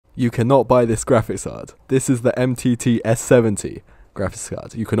You cannot buy this graphics card. This is the MTT S70 graphics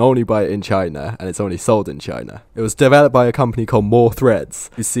card. You can only buy it in China, and it's only sold in China. It was developed by a company called More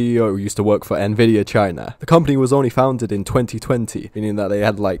Threads, whose CEO used to work for Nvidia China. The company was only founded in 2020, meaning that they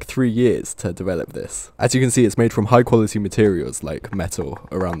had like 3 years to develop this. As you can see, it's made from high quality materials like metal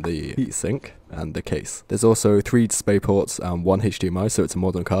around the heatsink and the case. There's also 3 display ports and 1 HDMI, so it's a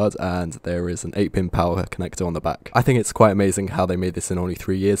modern card, and there is an 8-pin power connector on the back. I think it's quite amazing how they made this in only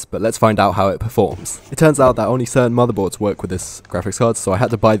 3 years, but let's find out how it performs. It turns out that only certain motherboards work with this graphics card, so I had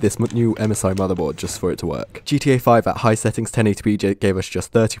to buy this new MSI motherboard just for it to work. GTA 5 at high settings 1080p gave us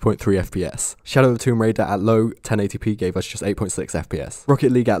just 30.3 FPS. Shadow of the Tomb Raider at low 1080p gave us just 8.6 FPS.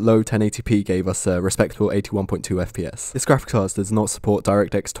 Rocket League at low 1080p gave us a respectable 81.2 FPS. This graphics card does not support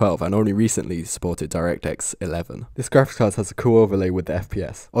DirectX 12 and only recently supported DirectX 11. This graphics card has a cool overlay with the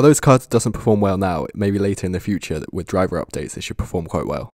FPS. Although this card doesn't perform well now, maybe later in the future with driver updates it should perform quite well.